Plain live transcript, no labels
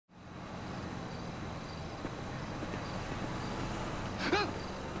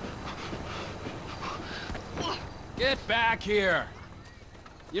Get back here!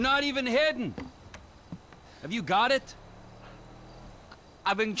 You're not even hidden! Have you got it?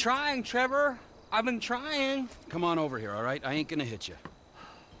 I've been trying, Trevor. I've been trying. Come on over here, all right? I ain't gonna hit you.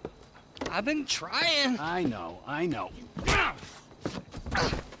 I've been trying. I know, I know.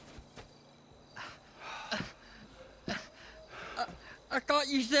 I thought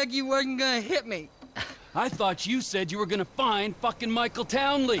you said you wasn't gonna hit me. I thought you said you were gonna find fucking Michael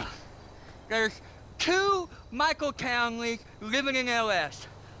Townley. There's two Michael Townleys living in LS.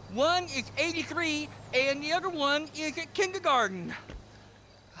 One is 83, and the other one is at kindergarten.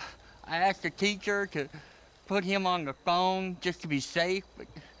 I asked the teacher to put him on the phone just to be safe, but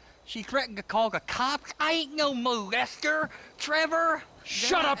she threatened to call the cops. I ain't no molester, Trevor.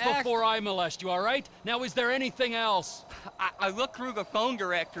 Shut up before I molest you, all right? Now, is there anything else? I looked through the phone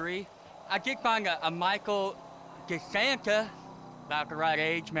directory. I did find a Michael DeSanta, about the right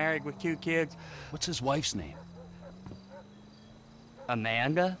age, married with 2 kids. What's his wife's name?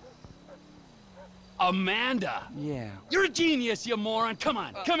 Amanda? Amanda? Yeah. You're a genius, you moron. Come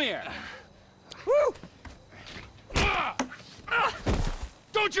on, come here. Woo!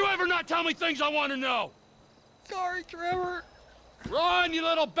 Don't you ever not tell me things I want to know! Sorry, Trevor. Run, you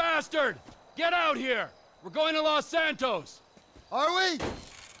little bastard! Get out here! We're going to Los Santos. Are we?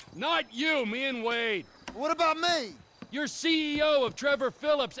 Not you, me and Wade. What about me? You're CEO of Trevor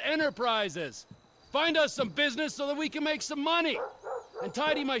Phillips Enterprises. Find us some business so that we can make some money. And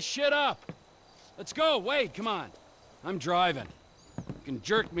tidy my shit up. Let's go, Wade, come on. I'm driving. You can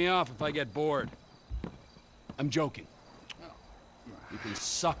jerk me off if I get bored. I'm joking. You can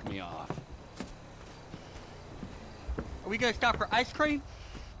suck me off. Are we gonna stop for ice cream?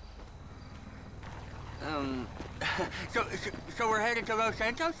 So we're headed to Los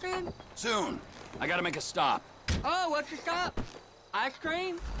Santos then? Soon. I gotta make a stop. Oh, what's the stop? Ice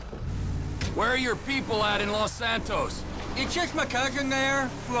cream? Where are your people at in Los Santos? It's just my cousin there,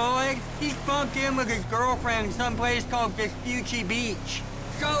 Floyd. He's bunked in with his girlfriend someplace called Vespucci Beach.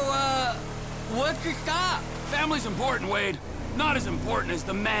 So, what's the stop? Family's important, Wade. Not as important as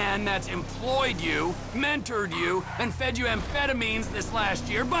the man that's employed you, mentored you, and fed you amphetamines this last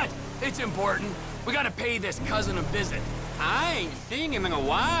year, but it's important. We gotta pay this cousin a visit. I ain't seen him in a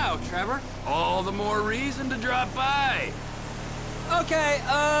while, Trevor. All the more reason to drop by. Okay,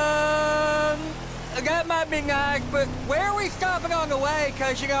 that might be nice, but where are we stopping on the way?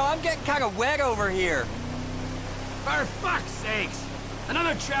 'Cause, you know, I'm getting kind of wet over here. For fuck's sakes!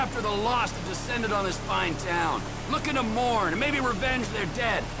 Another chapter of the lost have descended on this fine town, looking to mourn and maybe revenge their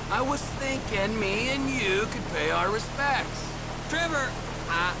dead. I was thinking me and you could pay our respects. Trevor,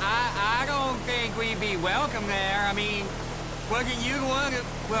 I don't think we'd be welcome there. I mean, wasn't you the one that,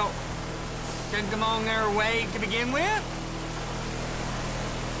 well, sent them on their way to begin with?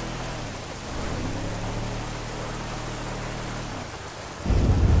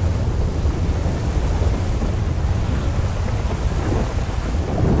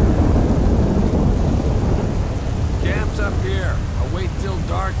 Camp's up here. I'll wait till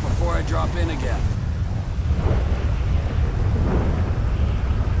dark before I drop in again.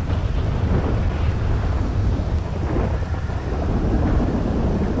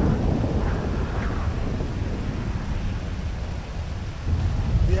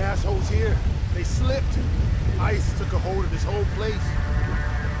 Assholes here. They slipped. Ice took a hold of this whole place.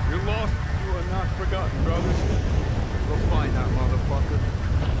 You're lost. You are not forgotten, brothers. Go find that motherfucker.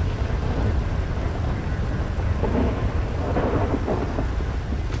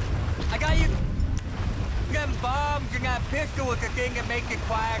 I got you. Them bombs and that pistol was the thing that makes it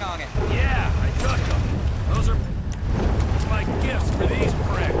quiet on it. Yeah, I took them. Those are my gifts for these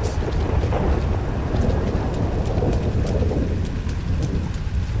pricks.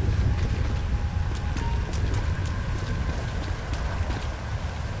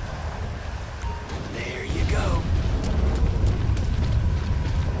 There you go.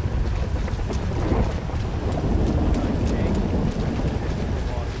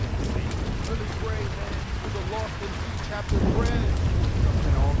 Really brave, man. With a lost in chapter brand.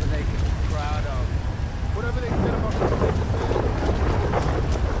 And all the naked.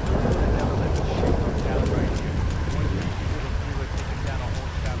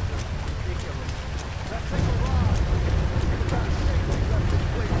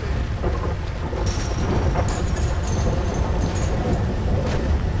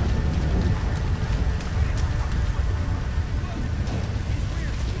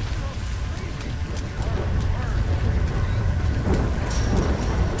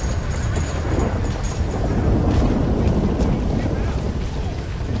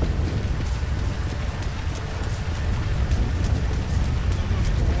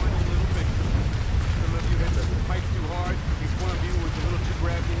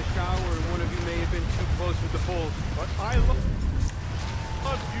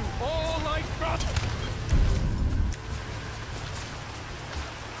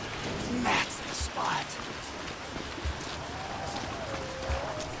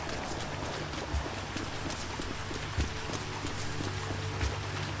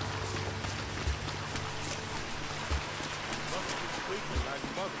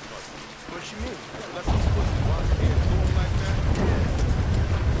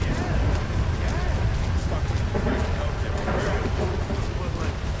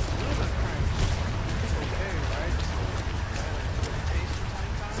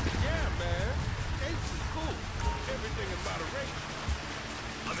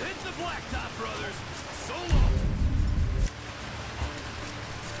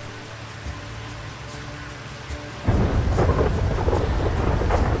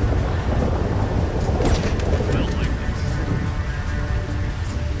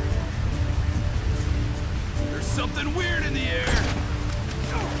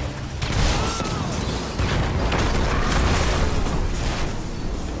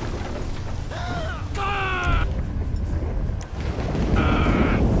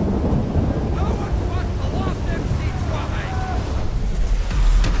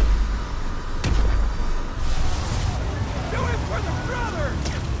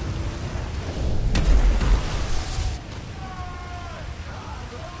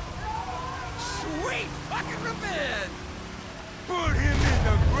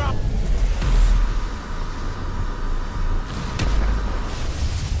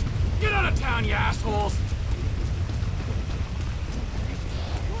 assholes!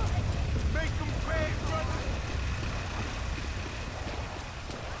 Make them pay, brother!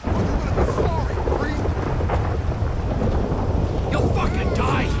 I'm sorry, Bree! You'll fucking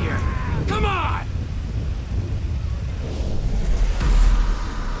die here! Come on!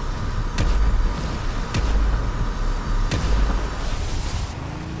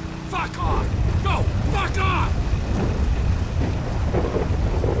 Fuck off! Go! Fuck off!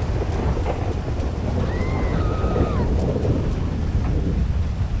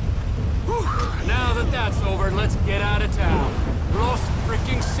 Whew. Now that that's over, let's get out of town. Los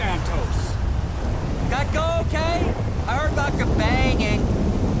freaking Santos. That go okay? I heard about the banging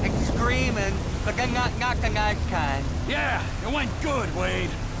and screaming, but then not the nice kind. Yeah, it went good, Wade.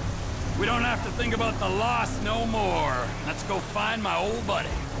 We don't have to think about the loss no more. Let's go find my old buddy.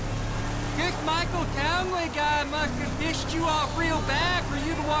 This Michael Townley guy must have pissed you off real bad for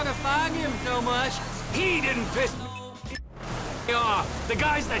you to want to find him so much. He didn't piss me off. The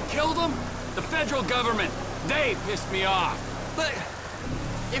guys that killed him, the federal government, they pissed me off. But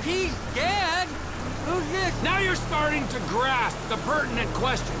if he's dead, who's this? Now you're starting to grasp the pertinent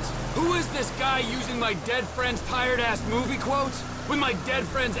questions. Who is this guy using my dead friend's tired-ass movie quotes? With my dead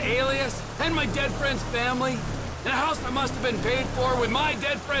friend's alias? And my dead friend's family? In a house that must have been paid for with my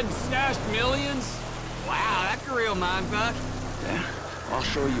dead friend's stashed millions? Wow, that's a real mindfuck. Yeah, I'll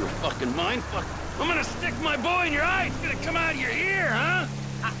show you a fucking mindfuck. I'm gonna stick my boy in your eye. It's gonna come out of your ear, huh?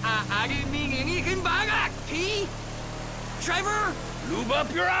 I didn't mean anything by that, T. Trevor? Lube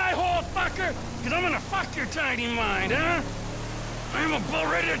up your eye hole, fucker! Cause I'm gonna fuck your tiny mind, huh? I'm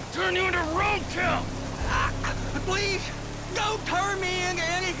about ready to turn you into roadkill! Please, don't turn me into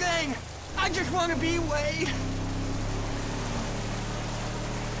anything! I just want to be Wade.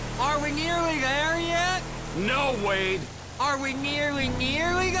 Are we nearly there yet? No, Wade. Are we nearly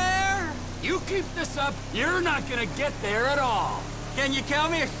there? You keep this up, you're not gonna get there at all. Can you tell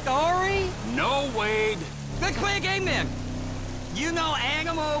me a story? No, Wade. Let's play a game then. You know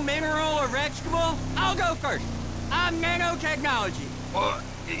animal, mineral, or vegetable? I'll go first. I'm nanotechnology.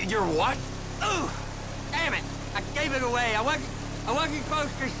 You're what? Ooh, damn it. I gave it away. I wasn't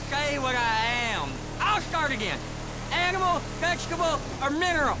supposed to say what I am. I'll start again. Animal, vegetable, or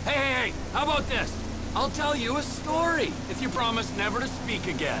mineral? Hey, how about this? I'll tell you a story if you promise never to speak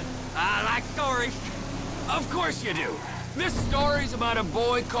again. I like stories. Of course you do. This story's about a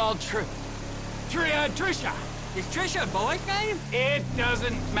boy called Trisha. Is Trisha a boy's name? It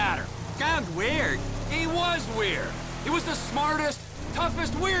doesn't matter. Sounds weird. He was weird. He was the smartest,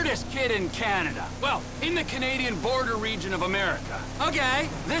 toughest, weirdest kid in Canada. Well, in the Canadian border region of America. Okay.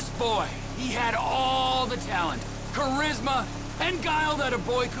 This boy, he had all the talent, charisma, and guile that a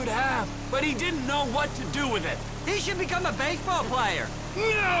boy could have. But he didn't know what to do with it. He should become a baseball player.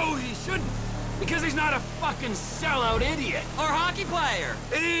 No, he shouldn't. Because he's not a fucking sellout idiot. Or hockey player.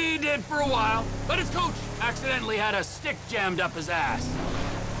 He did for a while, but his coach accidentally had a stick jammed up his ass.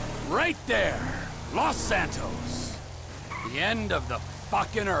 Right there, Los Santos. The end of the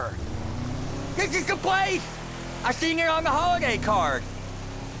fucking earth. This is the place! I seen it on the holiday card.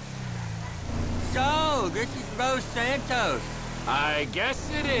 So, this is Los Santos. I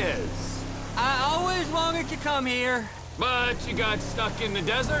guess it is. I always wanted to come here. But you got stuck in the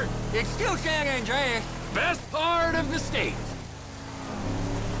desert? It's still San Andreas. Best part of the state.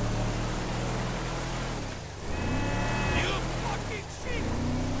 You fucking shit!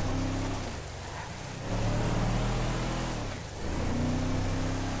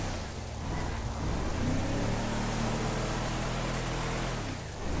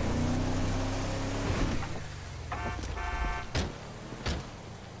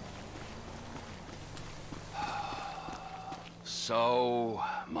 So,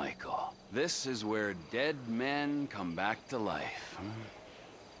 Michael, this is where dead men come back to life, huh?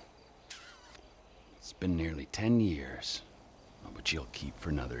 It's been nearly 10 years. Oh, but you'll keep for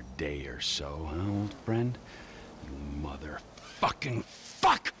another day or so, huh, old friend? You motherfucking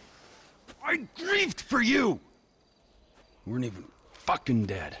fuck! I grieved for you! You weren't even fucking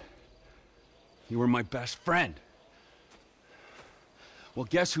dead. You were my best friend. Well,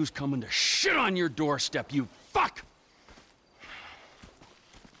 guess who's coming to shit on your doorstep, you fuck!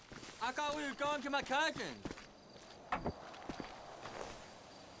 I thought we were going to my cousin.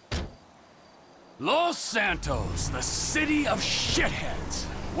 Los Santos, the city of shitheads.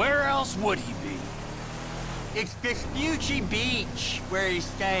 Where else would he be? It's Vespucci Beach where he's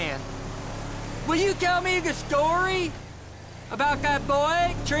staying. Will you tell me the story? About that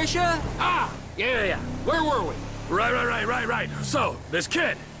boy, Trisha? Ah, yeah. Where were we? Right. So, this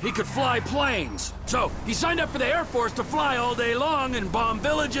kid, he could fly planes. So, he signed up for the Air Force to fly all day long and bomb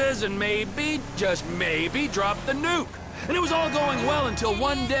villages and maybe, just maybe, drop the nuke. And it was all going well until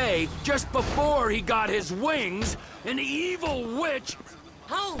one day, just before he got his wings, an evil witch...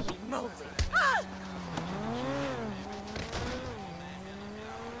 Holy moly!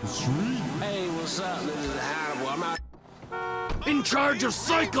 Hey, what's up? This is Hannibal. I'm out. in charge of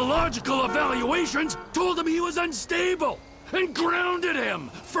psychological evaluations, told him he was unstable and grounded him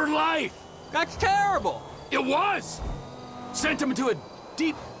for life. That's terrible. It was. Sent him into a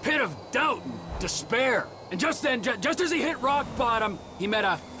deep pit of doubt and despair. And just then, just as he hit rock bottom, he met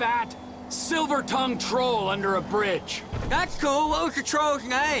a fat, silver-tongued troll under a bridge. That's cool. What was the troll's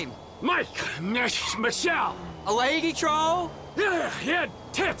name? Michelle. A lady troll? Yeah, he had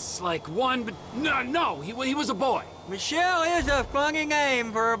tits like one, but no, he was a boy. Michelle is a funny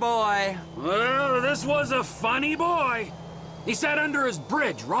name for a boy. Well, this was a funny boy. He sat under his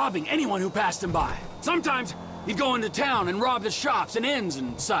bridge, robbing anyone who passed him by. Sometimes he'd go into town and rob the shops and inns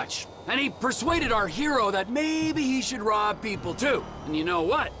and such. And he persuaded our hero that maybe he should rob people too. And you know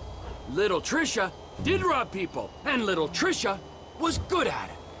what? Little Trisha did rob people, and little Trisha was good at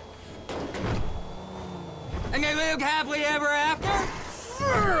it. And they lived happily ever after?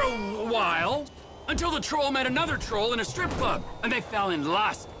 For a while. Until the troll met another troll in a strip club, and they fell in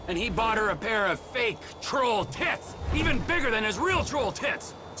lust. And he bought her a pair of fake troll tits, even bigger than his real troll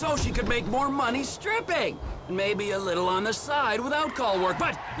tits, so she could make more money stripping. And maybe a little on the side without call work,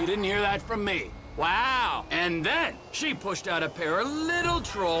 but you didn't hear that from me. Wow. And then she pushed out a pair of little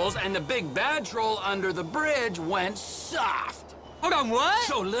trolls, and the big bad troll under the bridge went soft. Hold on, what?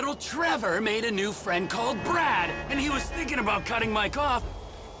 So little Trevor made a new friend called Brad, and he was thinking about cutting Mike off.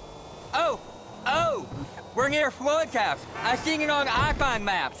 Oh, we're near Floyd's house. I've seen it on iPhone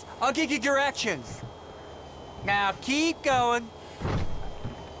maps. I'll give you directions. Now keep going.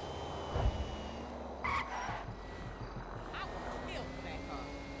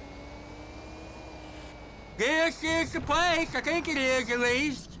 This is the place. I think it is, at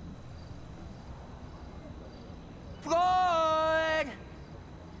least. Floyd!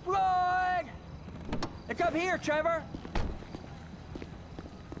 Floyd! It's up here, Trevor.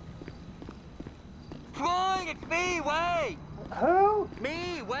 Floyd, it's me, Wade. Who?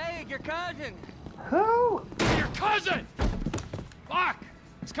 Me, Wade, your cousin. Who? Your cousin! Fuck!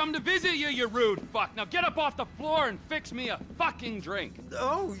 He's come to visit you, you rude fuck. Now get up off the floor and fix me a fucking drink.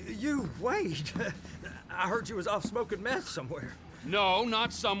 Oh, you, Wade. I heard you was off smoking meth somewhere. No,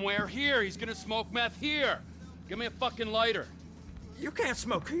 not somewhere. Here. He's gonna smoke meth here. Give me a fucking lighter. You can't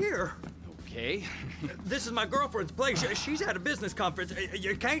smoke here. Okay. This is my girlfriend's place. She's at a business conference.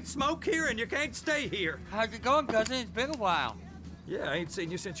 You can't smoke here and you can't stay here. How's it going, cousin? It's been a while. Yeah, I ain't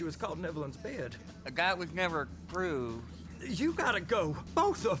seen you since you was caught in Evelyn's bed. That was never proved. You gotta go,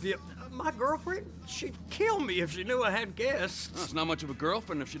 both of you. My girlfriend, she'd kill me if she knew I had guests. Well, it's not much of a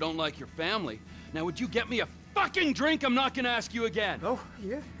girlfriend if you don't like your family. Now, would you get me a fucking drink? I'm not gonna ask you again. Oh,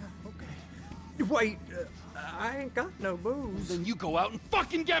 yeah, okay. Wait, I ain't got no booze. Then you go out and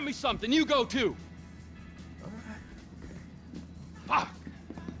fucking get me something. You go too. All right. Fuck.